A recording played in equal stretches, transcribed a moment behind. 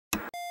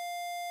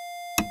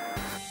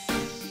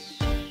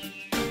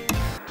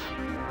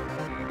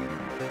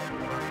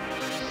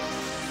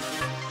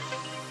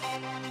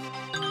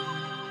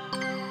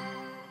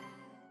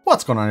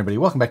What's going on, everybody?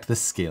 Welcome back to the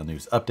Scale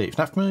News Update. If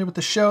you're not familiar with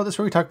the show, this is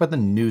where we talk about the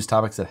news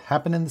topics that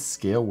happened in the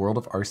scale world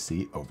of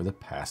RC over the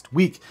past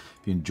week.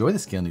 If you enjoy the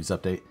Scale News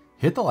Update,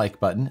 hit the like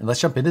button and let's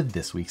jump into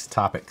this week's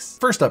topics.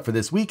 First up for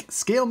this week,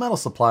 Scale Metal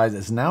Supplies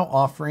is now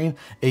offering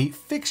a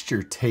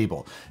fixture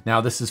table.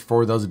 Now this is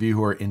for those of you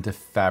who are into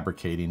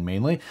fabricating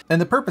mainly.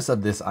 And the purpose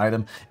of this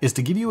item is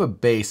to give you a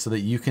base so that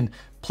you can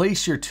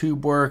place your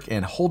tube work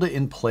and hold it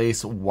in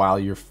place while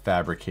you're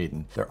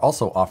fabricating. They're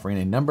also offering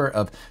a number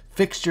of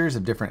fixtures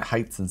of different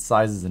heights and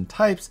sizes and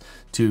types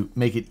to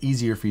make it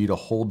easier for you to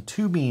hold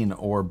tubing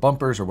or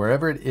bumpers or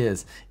wherever it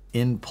is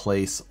in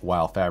place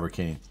while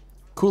fabricating.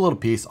 Cool little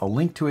piece. I'll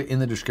link to it in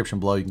the description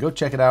below. You can go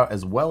check it out,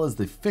 as well as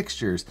the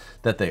fixtures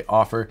that they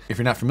offer. If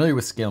you're not familiar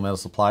with Scale Metal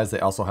Supplies, they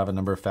also have a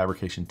number of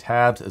fabrication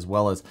tabs, as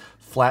well as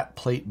flat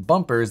plate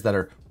bumpers that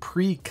are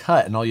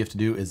pre-cut, and all you have to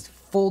do is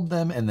fold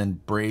them and then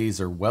braze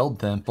or weld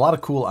them. A lot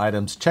of cool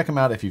items. Check them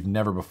out if you've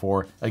never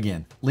before.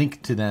 Again,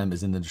 link to them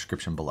is in the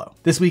description below.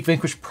 This week,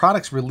 Vanquish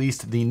Products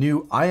released the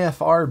new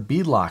IFR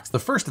beadlocks. The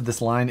first of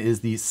this line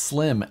is the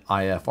Slim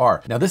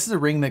IFR. Now this is a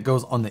ring that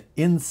goes on the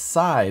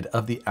inside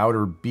of the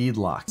outer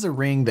beadlock. This is a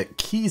ring that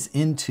keys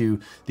into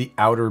the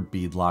outer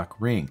beadlock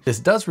ring. This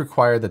does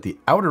require that the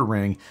outer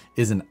ring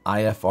is an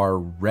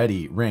IFR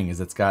ready ring,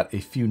 as it's got a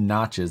few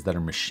notches that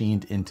are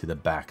machined into the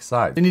back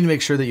side. You need to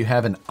make sure that you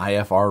have an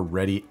IFR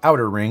ready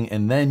outer ring,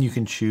 and then you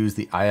can choose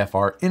the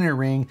IFR inner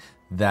ring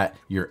that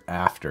you're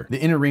after. The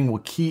inner ring will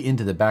key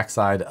into the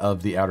backside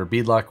of the outer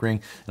beadlock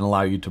ring and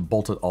allow you to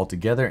bolt it all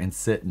together and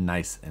sit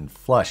nice and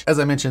flush. As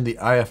I mentioned, the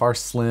IFR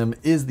Slim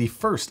is the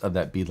first of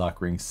that beadlock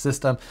ring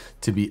system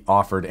to be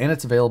offered, and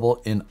it's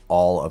available in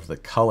all of the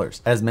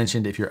colors. As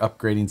mentioned, if you're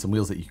upgrading some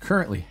wheels that you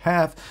currently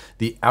have,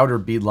 the outer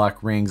beadlock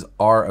rings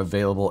are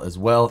available as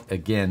well,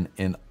 again,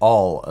 in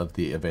all of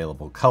the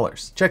available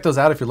colors. Check those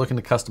out if you're looking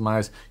to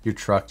customize your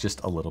truck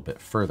just a little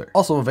bit further.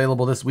 Also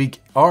available this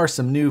week are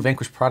some new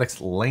Vanquish Products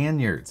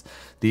lanyards.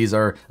 These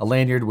are a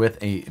lanyard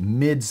with a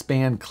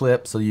mid-span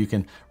clip so you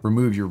can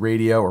remove your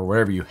radio or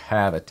wherever you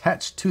have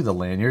attached to the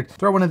lanyard.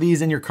 Throw one of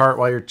these in your cart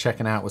while you're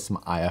checking out with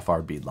some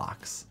IFR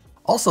beadlocks.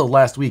 Also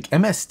last week,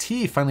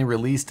 MST finally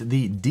released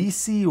the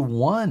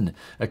DC1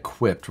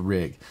 equipped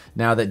rig.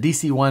 Now that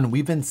DC1,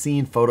 we've been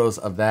seeing photos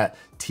of that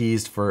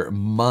teased for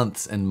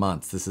months and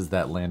months. This is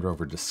that Land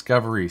Rover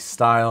Discovery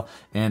style,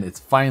 and it's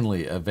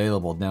finally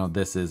available. Now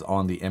this is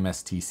on the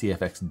MST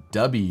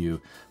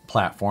CFXW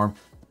platform.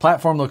 The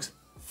platform looks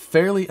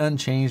fairly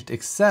unchanged,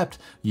 except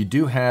you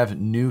do have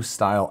new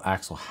style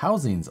axle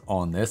housings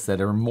on this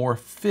that are more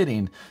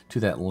fitting to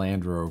that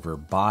Land Rover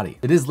body.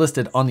 It is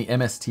listed on the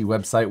MST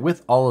website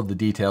with all of the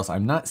details.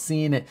 I'm not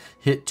seeing it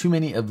hit too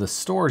many of the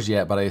stores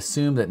yet, but I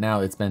assume that now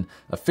it's been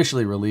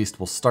officially released,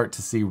 we'll start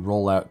to see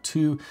roll out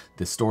to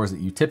the stores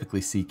that you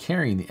typically see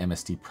carrying the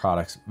MST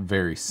products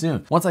very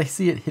soon. Once I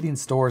see it hitting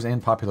stores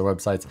and popular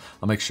websites,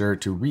 I'll make sure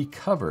to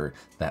recover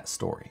that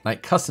story.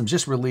 Night Customs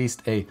just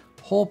released a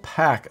whole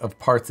pack of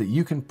parts that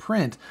you can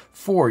print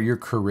for your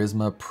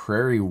Charisma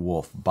Prairie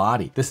Wolf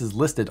body. This is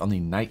listed on the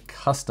Night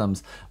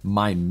Customs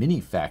My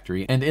Mini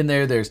Factory, and in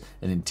there there's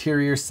an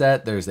interior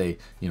set, there's a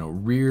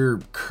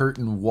rear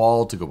curtain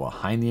wall to go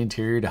behind the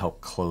interior to help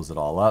close it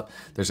all up.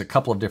 There's a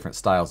couple of different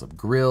styles of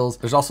grills.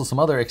 There's also some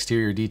other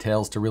exterior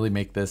details to really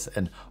make this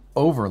an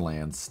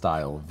overland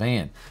style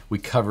van. We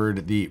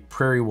covered the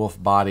Prairie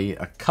Wolf body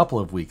a couple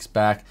of weeks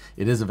back.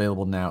 It is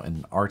available now in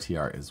an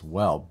RTR as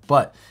well,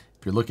 but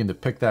if you're looking to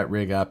pick that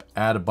rig up,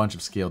 add a bunch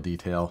of scale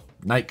detail,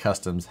 Night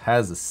Customs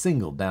has a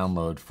single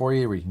download for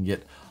you where you can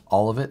get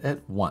all of it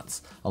at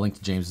once. I'll link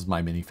to James's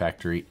My Mini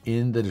Factory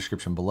in the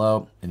description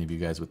below. Any of you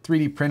guys with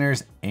 3D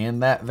printers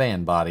and that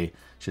van body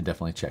should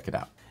definitely check it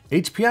out.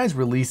 HPI is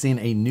releasing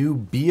a new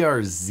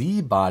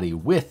BRZ body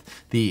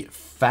with the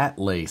Fat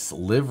Lace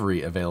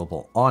livery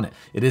available on it.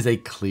 It is a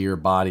clear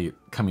body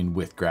coming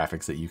with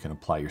graphics that you can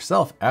apply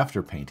yourself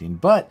after painting,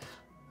 but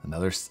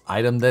another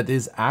item that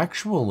is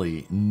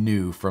actually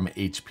new from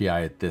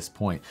HPI at this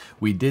point.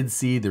 We did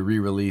see the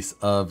re-release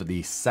of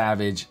the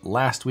Savage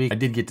last week. I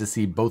did get to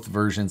see both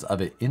versions of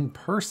it in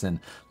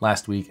person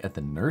last week at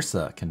the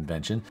NERSA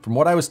convention. From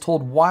what I was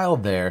told while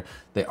there,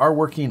 they are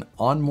working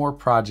on more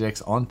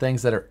projects, on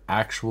things that are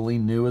actually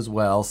new as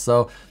well.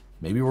 So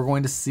maybe we're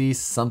going to see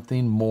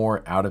something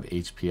more out of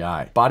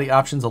HPI. Body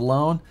options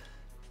alone,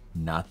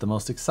 not the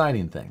most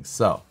exciting thing.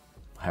 So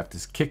I have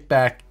to kick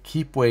back,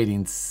 keep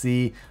waiting,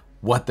 see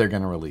what they're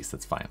going to release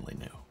that's finally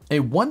new. A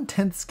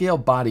 1/10 scale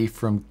body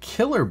from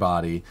Killer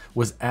Body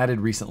was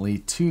added recently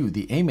to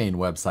the A-Main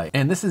website.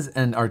 And this is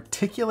an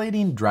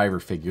articulating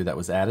driver figure that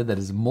was added that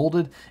is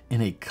molded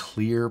in a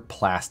clear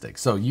plastic.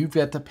 So you've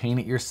got to paint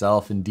it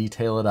yourself and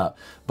detail it up.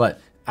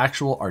 But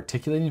actual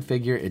articulating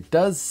figure, it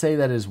does say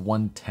that it is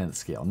 1/10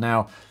 scale.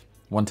 Now,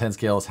 1/10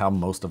 scale is how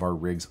most of our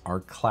rigs are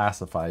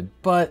classified,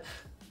 but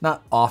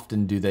not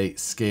often do they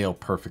scale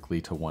perfectly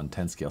to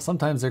 1/10 scale.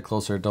 Sometimes they're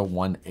closer to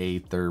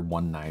 1/8 or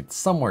 1/9,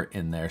 somewhere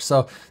in there.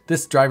 So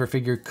this driver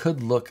figure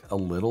could look a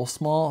little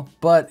small,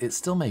 but it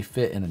still may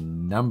fit in a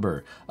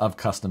number of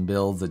custom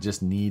builds that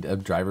just need a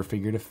driver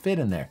figure to fit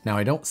in there. Now,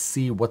 I don't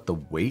see what the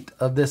weight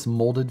of this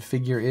molded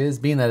figure is,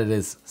 being that it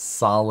is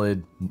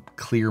solid,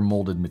 clear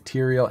molded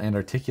material and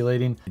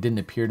articulating. It didn't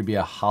appear to be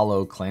a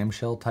hollow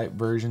clamshell type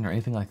version or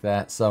anything like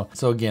that. So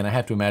again, I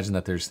have to imagine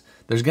that there's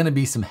going to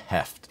be some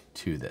heft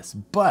to this.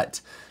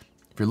 But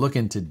if you're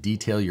looking to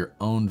detail your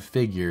own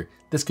figure,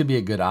 this could be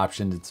a good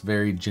option. It's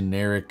very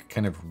generic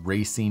kind of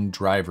racing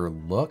driver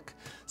look.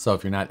 So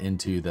if you're not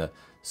into the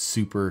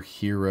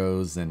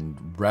superheroes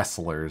and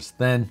wrestlers,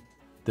 then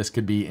this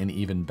could be an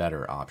even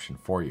better option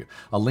for you.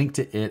 I'll link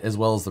to it as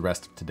well as the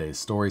rest of today's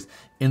stories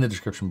in the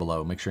description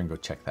below. Make sure and go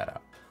check that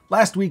out.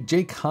 Last week,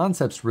 J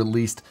Concepts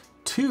released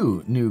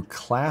 2 new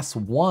Class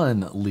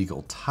 1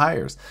 legal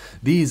tires.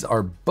 These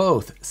are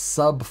both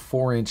sub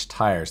 4-inch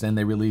tires, and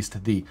they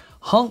released the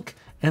Hunk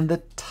and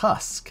the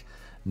Tusk.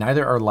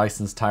 Neither are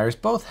licensed tires.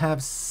 Both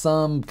have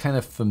some kind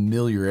of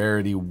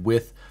familiarity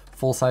with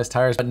full-size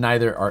tires, but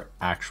neither are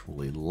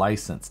actually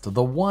licensed.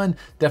 The one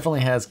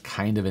definitely has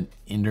kind of an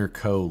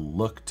Interco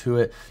look to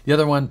it. The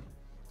other one,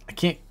 I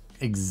can't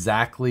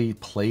exactly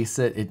place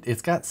it.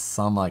 It's got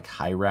some like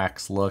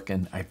Hyrax look,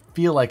 and I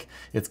feel like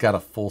it's got a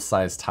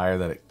full-size tire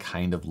that it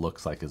kind of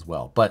looks like as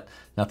well, but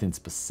nothing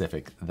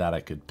specific that I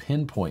could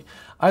pinpoint.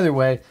 Either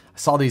way, I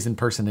saw these in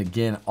person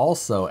again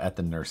also at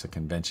the NERSA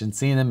convention.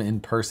 Seeing them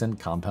in person,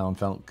 compound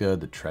felt good,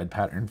 the tread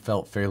pattern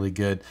felt fairly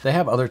good. They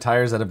have other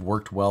tires that have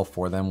worked well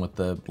for them with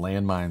the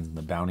landmines and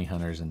the bounty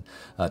hunters and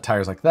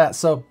tires like that,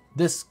 so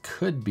this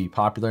could be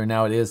popular.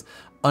 Now it is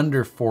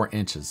under 4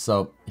 inches,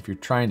 so if you're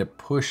trying to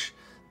push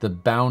the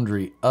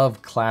boundary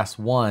of Class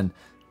 1,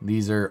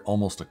 these are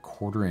almost a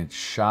 1/4 inch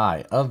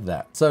shy of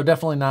that. So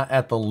definitely not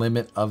at the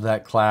limit of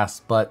that class,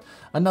 but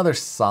another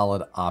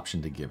solid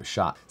option to give a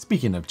shot.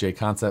 Speaking of J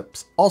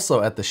Concepts,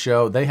 also at the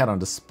show, they had on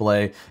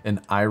display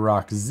an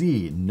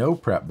iroc-z no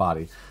prep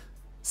body.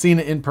 Seeing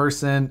it in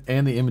person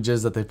and the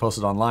images that they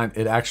posted online,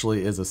 it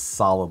actually is a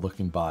solid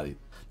looking body.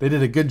 They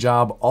did a good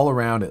job all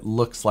around. It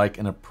looks like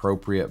an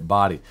appropriate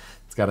body.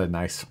 It's got a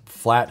nice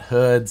flat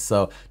hood,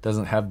 so it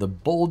doesn't have the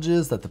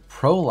bulges that the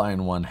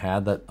Proline one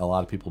had that a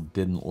lot of people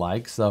didn't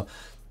like. So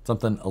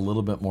something a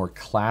little bit more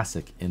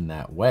classic in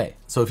that way.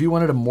 So if you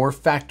wanted a more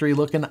factory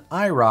looking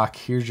iroc,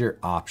 here's your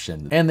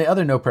option. And the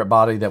other no prep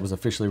body that was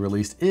officially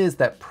released is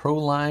that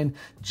Proline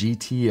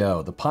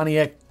GTO, the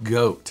Pontiac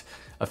Goat,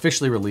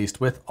 officially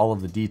released with all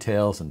of the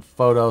details and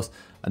photos.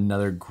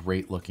 Another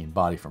great looking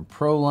body from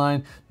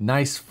Proline,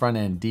 nice front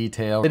end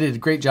detail. They did a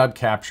great job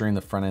capturing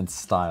the front end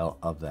style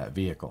of that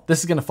vehicle. This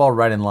is gonna fall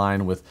right in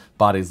line with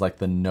bodies like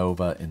the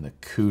Nova and the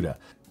Cuda.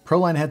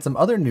 Proline had some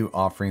other new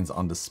offerings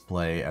on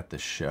display at the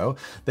show.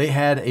 They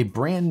had a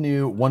brand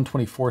new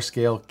 1/24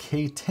 scale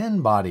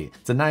K10 body.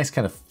 It's a nice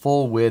kind of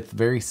full width,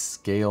 very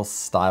scale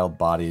styled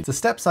body. It's a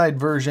step side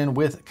version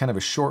with kind of a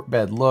short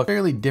bed look,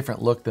 fairly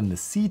different look than the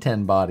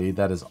C10 body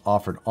that is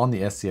offered on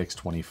the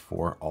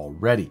SCX24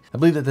 already. I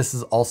believe that this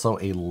is also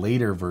a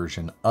later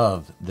version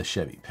of the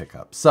Chevy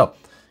pickup. So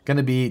going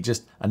to be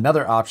just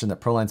another option that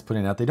Proline's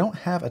putting out. They don't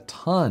have a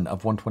ton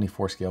of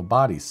 1/24 scale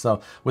bodies.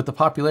 So with the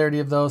popularity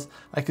of those,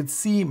 I could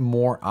see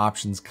more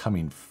options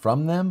coming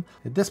from them.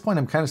 At this point,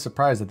 I'm kind of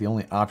surprised that the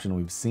only option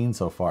we've seen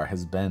so far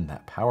has been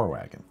that Power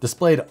Wagon.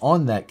 Displayed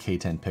on that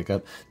K10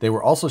 pickup, they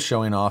were also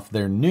showing off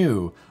their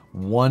new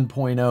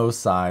 1.0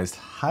 sized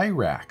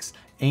Hyrax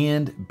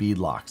and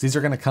beadlocks. These are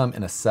going to come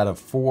in a set of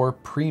 4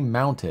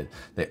 pre-mounted.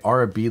 They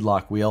are a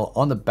beadlock wheel.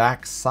 On the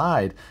back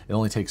side, it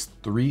only takes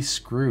 3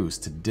 screws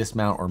to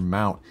dismount or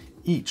mount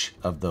each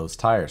of those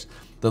tires.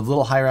 The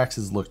little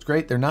Hyraxes looked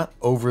great. They're not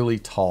overly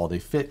tall. They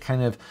fit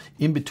kind of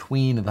in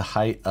between the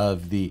height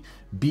of the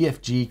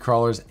BFG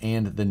crawlers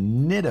and the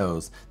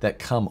Nittos that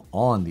come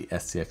on the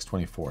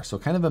SCX24. So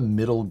kind of a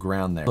middle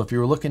ground there. So if you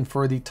were looking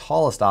for the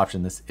tallest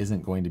option, this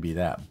isn't going to be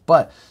that.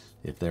 But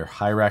if they're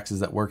Hyraxes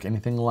that work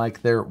anything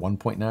like their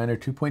 1.9 or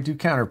 2.2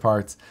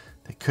 counterparts,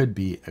 they could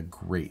be a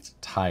great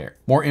tire.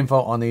 More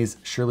info on these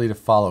surely to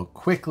follow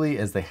quickly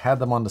as they had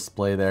them on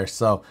display there,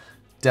 so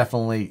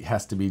definitely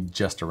has to be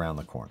just around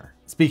the corner.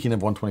 Speaking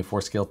of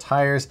 1/24 scale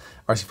tires,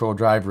 RC 4-wheel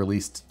drive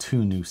released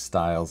 2 new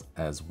styles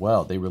as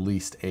well. They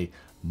released a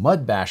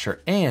Mud Basher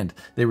and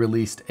they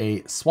released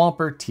a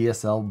Swamper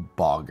TSL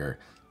Bogger.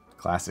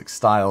 Classic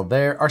style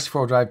there. RC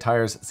 4-wheel drive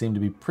tires seem to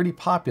be pretty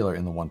popular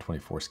in the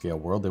 1/24 scale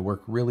world. They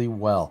work really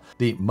well.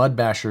 The Mud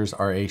Bashers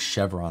are a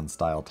Chevron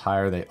style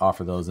tire. They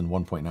offer those in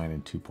 1.9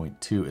 and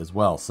 2.2 as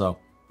well. So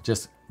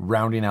just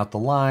rounding out the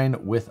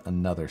line with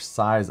another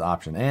size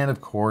option. And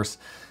of course,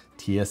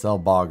 TSL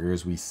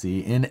Boggers we see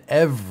in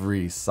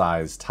every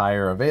size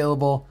tire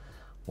available.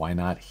 Why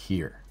not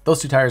here?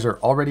 Those 2 tires are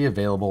already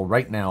available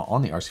right now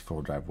on the RC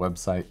 4-wheel drive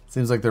website.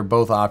 Seems like they're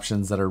both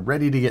options that are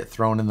ready to get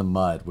thrown in the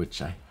mud,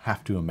 which I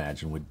have to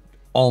imagine would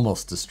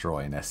almost destroy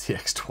an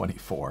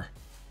SCX24.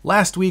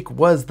 Last week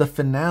was the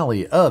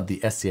finale of the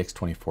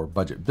SCX24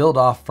 budget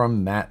build-off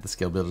from Matt, the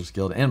Scale Builders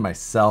Guild, and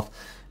myself.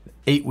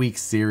 8-week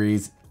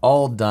series,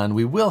 all done.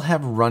 We will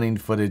have running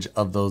footage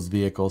of those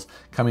vehicles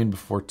coming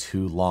before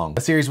too long.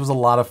 The series was a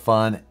lot of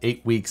fun.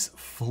 8 weeks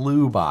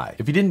flew by.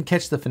 If you didn't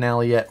catch the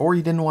finale yet, or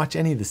you didn't watch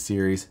any of the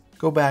series,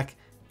 go back,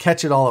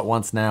 catch it all at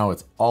once now.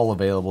 It's all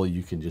available.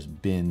 You can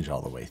just binge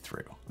all the way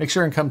through. Make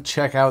sure and come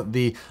check out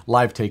the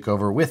live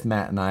takeover with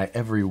Matt and I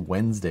every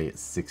Wednesday at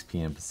 6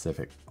 p.m.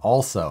 Pacific.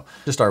 Also,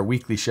 just our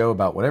weekly show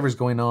about whatever's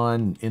going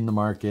on in the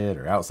market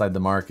or outside the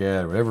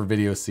market or whatever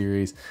video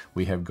series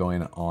we have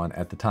going on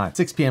at the time.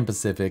 6 p.m.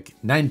 Pacific,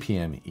 9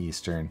 p.m.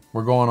 Eastern.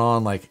 We're going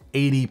on like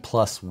 80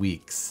 plus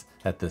weeks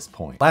at this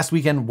point. Last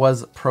weekend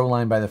was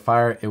Proline by the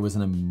Fire. It was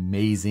an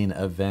amazing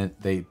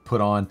event. They put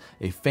on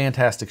a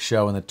fantastic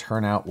show and the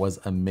turnout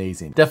was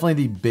amazing. Definitely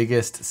the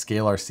biggest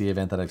Scale RC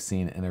event that I've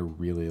seen in a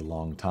really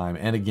long time.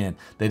 And again,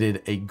 they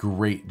did a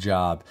great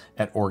job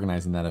at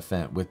organizing that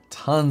event with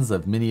tons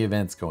of mini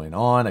events going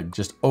on.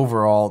 Just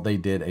overall, they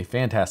did a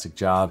fantastic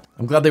job.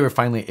 I'm glad they were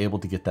finally able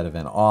to get that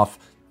event off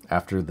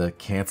after the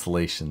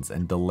cancellations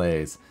and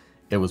delays.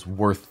 It was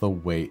worth the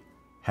wait.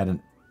 Had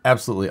an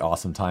absolutely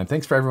awesome time.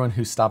 Thanks for everyone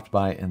who stopped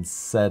by and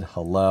said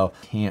hello.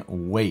 Can't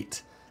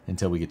wait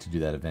until we get to do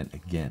that event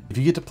again. If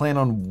you get to plan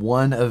on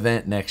one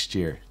event next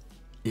year,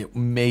 it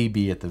may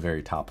be at the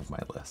very top of my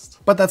list.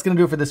 But that's gonna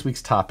do it for this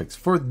week's topics.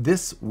 For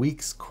this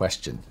week's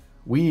question,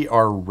 we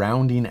are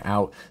rounding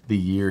out the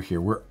year here.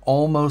 We're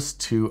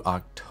almost to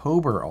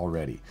October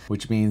already,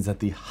 which means that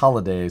the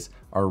holidays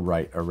are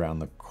right around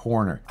the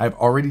corner. I've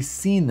already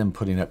seen them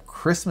putting up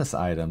Christmas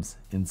items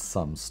in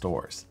some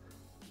stores.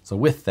 So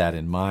with that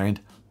in mind,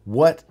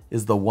 what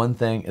is the one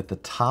thing at the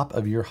top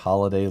of your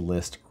holiday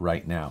list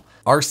right now?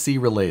 RC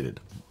related.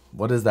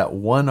 What is that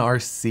one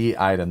RC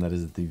item that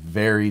is at the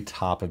very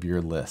top of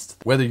your list?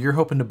 Whether you're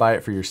hoping to buy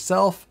it for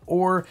yourself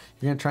or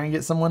you're gonna try and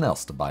get someone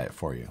else to buy it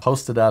for you.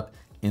 Post it up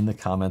in the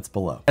comments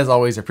below. As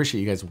always, I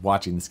appreciate you guys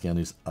watching the Scale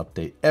News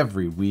Update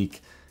every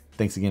week.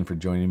 Thanks again for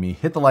joining me.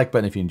 Hit the like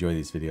button if you enjoy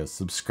these videos.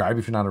 Subscribe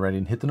if you're not already,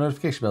 and hit the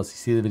notification bell so you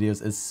see the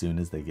videos as soon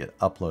as they get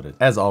uploaded.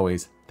 As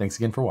always, thanks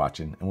again for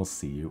watching, and we'll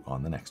see you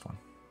on the next one.